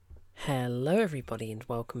Hello, everybody, and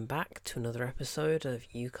welcome back to another episode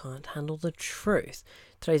of You Can't Handle the Truth.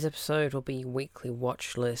 Today's episode will be weekly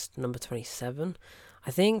watch list number 27.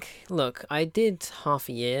 Look, I did half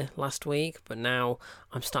a year last week, but now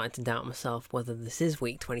I'm starting to doubt myself whether this is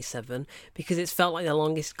week 27 because it's felt like the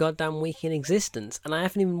longest goddamn week in existence, and I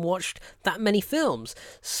haven't even watched that many films.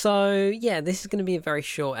 So, yeah, this is going to be a very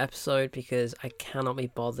short episode because I cannot be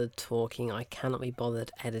bothered talking, I cannot be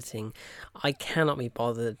bothered editing, I cannot be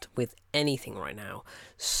bothered with anything right now.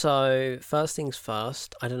 So, first things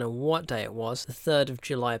first, I don't know what day it was, the 3rd of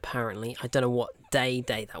July apparently. I don't know what day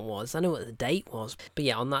that was. I know what the date was. But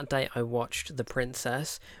yeah, on that day I watched The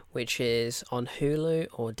Princess, which is on Hulu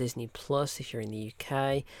or Disney Plus if you're in the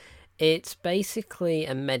UK. It's basically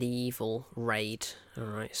a medieval raid,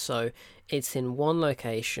 alright, so it's in one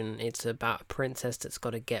location. It's about a princess that's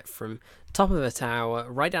got to get from top of a tower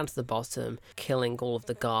right down to the bottom, killing all of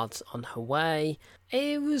the guards on her way.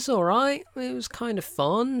 It was alright, it was kind of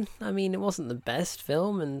fun. I mean, it wasn't the best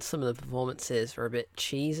film, and some of the performances were a bit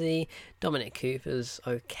cheesy. Dominic Cooper's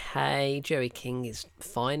okay, Joey King is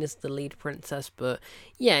fine as the lead princess, but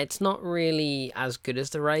yeah, it's not really as good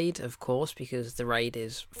as The Raid, of course, because The Raid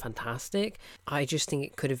is fantastic. I just think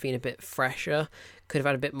it could have been a bit fresher, could have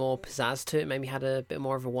had a bit more pizzazz to it, maybe had a bit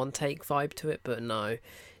more of a one-take vibe to it, but no,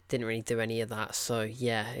 didn't really do any of that. So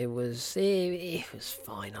yeah, it was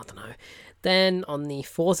fine, I don't know. Then on the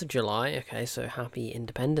 4th of July, okay, so happy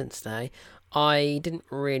Independence Day, I didn't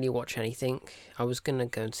really watch anything. I was going to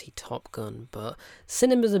go and see Top Gun, but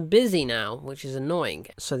cinemas are busy now, which is annoying.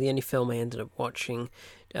 So the only film I ended up watching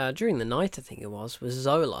during the night, I think it was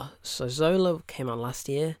Zola. So Zola came out last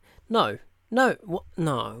year. No, 2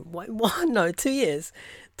 years.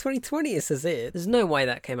 2020 it says here. There's no way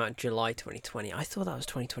that came out in July 2020. I thought that was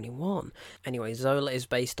 2021. Anyway, Zola is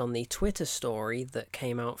based on the Twitter story that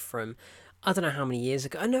came out from, I don't know how many years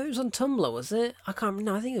ago. I know it was on Tumblr, was it? I can't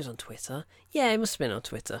remember. No, I think it was on Twitter. Yeah, it must have been on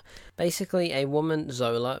Twitter. Basically, a woman,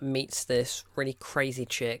 Zola, meets this really crazy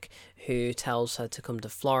chick who tells her to come to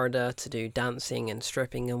Florida to do dancing and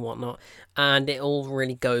stripping and whatnot. And it all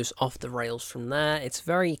really goes off the rails from there. It's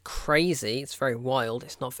very crazy. It's very wild.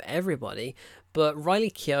 It's not for everybody. But Riley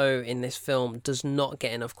Keough in this film does not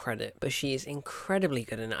get enough credit, but she is incredibly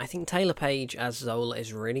good in it. I think Taylor Page as Zola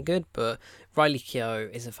is really good, but Riley Keough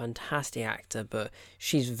is a fantastic actor, but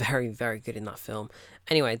she's very, very good in that film.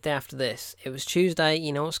 Anyway, day after this, it was Tuesday.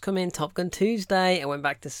 You know what's coming? Top Gun Tuesday. I went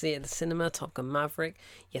back to see it at the cinema, Top Gun Maverick.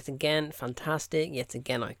 Yet again, fantastic. Yet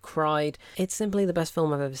again, I cried. It's simply the best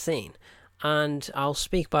film I've ever seen. And I'll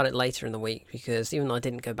speak about it later in the week because even though I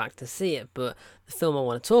didn't go back to see it, but the film I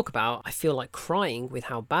want to talk about, I feel like crying with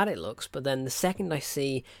how bad it looks. But then the second I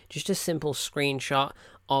see just a simple screenshot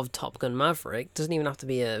of Top Gun Maverick, doesn't even have to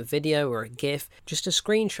be a video or a GIF, just a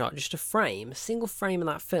screenshot, just a frame, a single frame of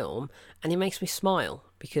that film, and it makes me smile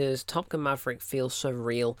because Top Gun Maverick feels so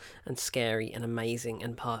real and scary and amazing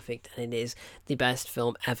and perfect, and it is the best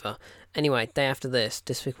film ever. Anyway, day after this,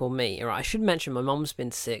 Despicable Me. Alright, I should mention my mom's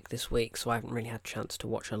been sick this week, so I haven't really had a chance to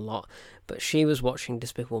watch a lot, but she was watching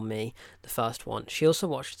Despicable Me, the first one. She also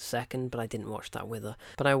watched the second, but I didn't watch that with her.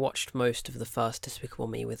 But I watched most of the first Despicable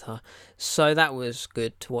Me with her, so that was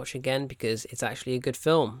good to watch again because it's actually a good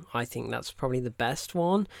film. I think that's probably the best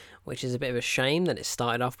one, which is a bit of a shame that it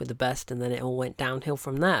started off with the best and then it all went downhill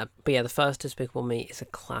from there. But yeah, the first Despicable Me is a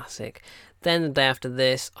classic. Then the day after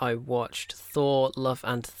this, I watched Thor, Love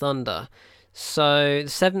and Thunder. So the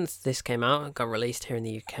 7th this came out and got released here in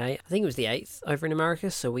the UK. I think it was the 8th over in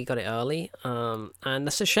America, so we got it early. And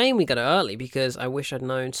that's a shame we got it early because I wish I'd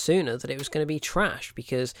known sooner that it was going to be trash,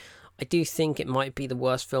 because I do think it might be the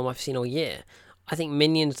worst film I've seen all year. I think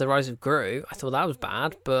Minions: The Rise of Gru, I thought that was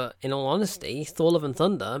bad, but in all honesty, Thor: Love and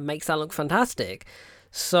Thunder makes that look fantastic.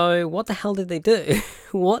 So what the hell did they do?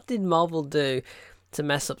 What did Marvel do to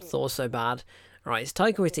mess up Thor so bad? Right, it's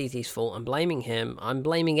Taika Waititi's fault. I'm blaming him. I'm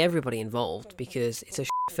blaming everybody involved because it's a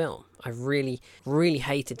film. I really, really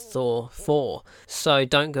hated Thor 4, so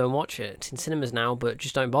don't go and watch it. It's in cinemas now, but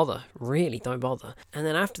just don't bother. Really, don't bother. And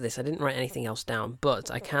then after this, I didn't write anything else down, but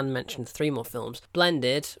I can mention 3 more films.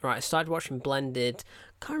 Blended. Right, I started watching Blended.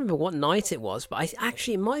 Can't remember what night it was, but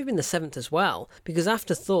it might have been the 7th as well, because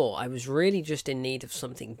after Thor, I was really just in need of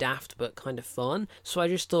something daft but kind of fun, so I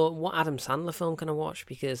just thought, what Adam Sandler film can I watch,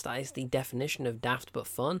 because that is the definition of daft but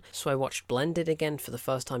fun. So I watched Blended again for the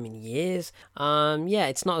first time in years. Yeah,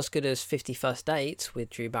 it's not as good as 50 First Dates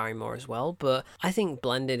with Drew Barrymore as well, but I think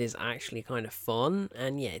Blended is actually kind of fun,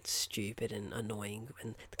 and yeah, it's stupid and annoying,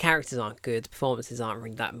 and the characters aren't good, the performances aren't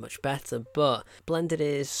really that much better, but Blended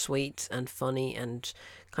is sweet and funny and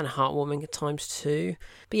kind of heartwarming at times too.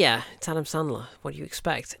 But yeah, it's Adam Sandler. What do you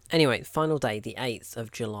expect? Anyway, final day, the 8th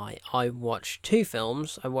of July, I watched 2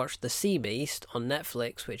 films. I watched The Sea Beast on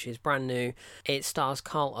Netflix, which is brand new. It stars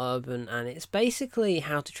Carl Urban, and it's basically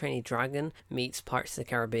How to Train Your Dragon meets Pirates of the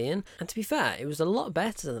Caribbean. And to be fair, it was a lot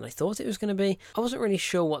better than I thought it was going to be. I wasn't really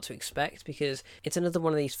sure what to expect because it's another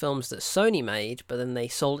one of these films that Sony made, but then they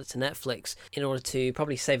sold it to Netflix in order to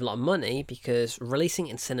probably save a lot of money, because releasing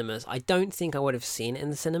it in cinemas, I don't think I would have seen it in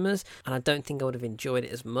the cinemas, and I don't think I would have enjoyed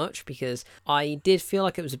it as much, because I did feel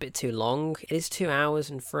like it was a bit too long. It is 2 hours,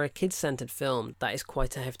 and for a kids-centered film, that is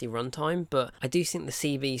quite a hefty runtime, but I do think The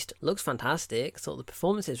Sea Beast looks fantastic. I thought the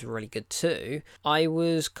performances were really good too. I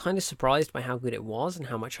was kind of surprised by how good it was and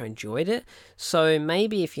how much I enjoyed it. So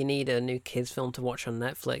maybe if you need a new kids film to watch on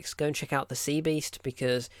Netflix, go and check out The Sea Beast,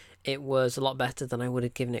 because it was a lot better than I would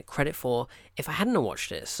have given it credit for if I hadn't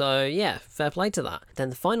watched it. So yeah, fair play to that.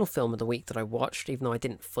 Then the final film of the week that I watched, even though I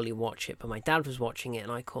didn't fully watch it, but my dad was watching it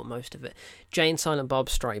and I caught most of it, Jay and Silent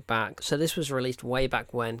Bob Strike Back. So this was released way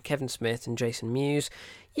back when, Kevin Smith and Jason Mewes.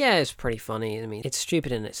 Yeah, it's pretty funny. I mean, it's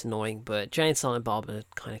stupid and it's annoying, but Jay and Silent Bob are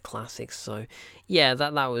kind of classics, so yeah,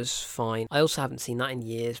 that was fine. I also haven't seen that in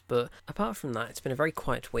years, but apart from that, it's been a very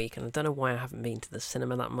quiet week, and I don't know why I haven't been to the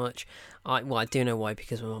cinema that much. I do know why,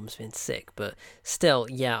 because my mum's been sick, but still,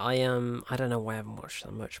 yeah, I don't know why I haven't watched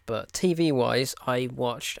that much. But TV-wise, I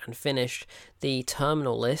watched and finished The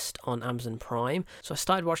Terminal List on Amazon Prime. So I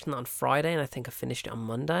started watching that on Friday, and I think I finished it on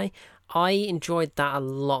Monday. I enjoyed that a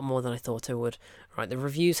lot more than I thought I would. Right, the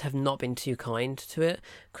reviews have not been too kind to it.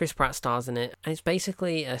 Chris Pratt stars in it, and it's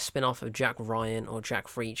basically a spin-off of Jack Ryan or Jack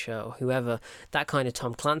Reacher or whoever, that kind of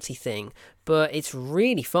Tom Clancy thing. But it's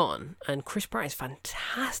really fun, and Chris Pratt is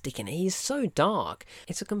fantastic in it. He's so dark.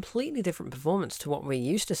 It's a completely different performance to what we're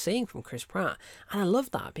used to seeing from Chris Pratt, and I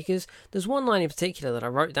love that, because there's one line in particular that I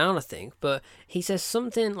wrote down, I think, but he says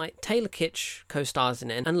something like Taylor Kitsch co-stars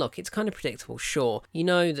in it, and look, it's kind of predictable, sure. You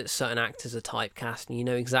know that certain actors are typecast, and you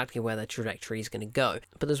know exactly where their trajectory is going to go.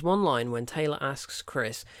 But there's one line when Taylor asks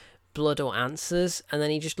Chris, blood or answers, and then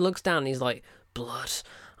he just looks down and he's like, blood.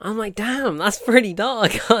 I'm like, damn, that's pretty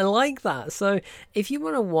dark. I like that. So if you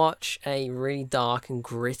want to watch a really dark and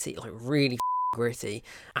gritty, like really gritty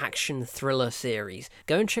action thriller series,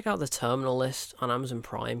 go and check out The Terminal List on Amazon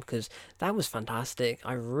Prime, because that was fantastic.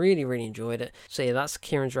 I really enjoyed it. So yeah, that's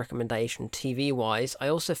Kieran's recommendation TV wise. I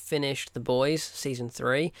also finished The Boys season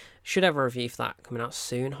 3. Should have a review for that coming out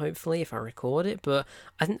soon, hopefully, if I record it. But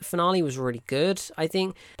I think the finale was really good. I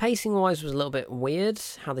think pacing-wise was a little bit weird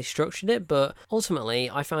how they structured it, but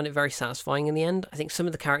ultimately I found it very satisfying in the end. I think some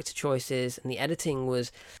of the character choices and the editing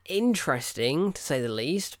was interesting, to say the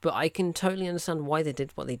least, but I can totally understand why they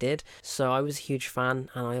did what they did. So I was a huge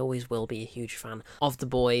fan, and I always will be a huge fan of The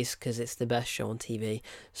Boys, because it's the best show on TV.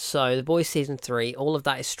 So The Boys season 3, all of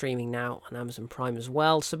that is streaming now on Amazon Prime as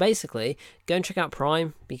well. So basically, go and check out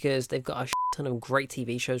Prime, because they've got a ton of great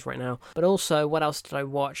TV shows right now. But also, what else did I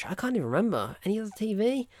watch? I can't even remember. Any other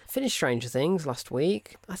TV? Finished Stranger Things last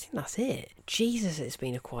week. I think that's it. Jesus, it's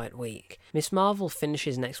been a quiet week. Miss Marvel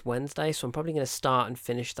finishes next Wednesday, so I'm probably going to start and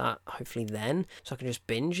finish that hopefully then, so I can just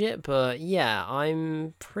binge it. But yeah,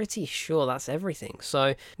 I'm pretty sure that's everything.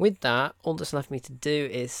 So with that, all that's left me to do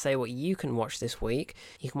is say what you can watch this week.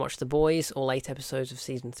 You can watch The Boys, all 8 episodes of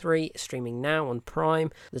season 3, streaming now on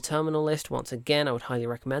Prime. The Terminal List, once again, I would highly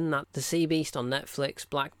recommend that. The Sea Beast on Netflix,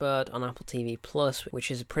 Blackbird on Apple TV Plus,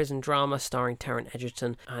 which is a prison drama starring Taron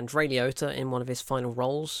Egerton and Ray Liotta in one of his final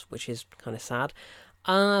roles, which is kind of sad.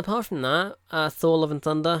 Apart from that, Thor Love and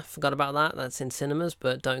Thunder, forgot about that. That's in cinemas,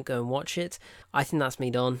 but don't go and watch it. I think that's me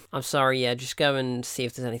done. I'm sorry, yeah, just go and see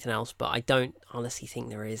if there's anything else, but I don't honestly think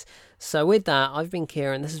there is. So with that, I've been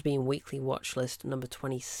Kieran. This has been Weekly Watch List number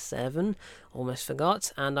 27, almost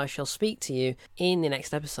forgot, and I shall speak to you in the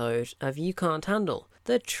next episode of You Can't Handle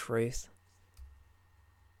the Truth.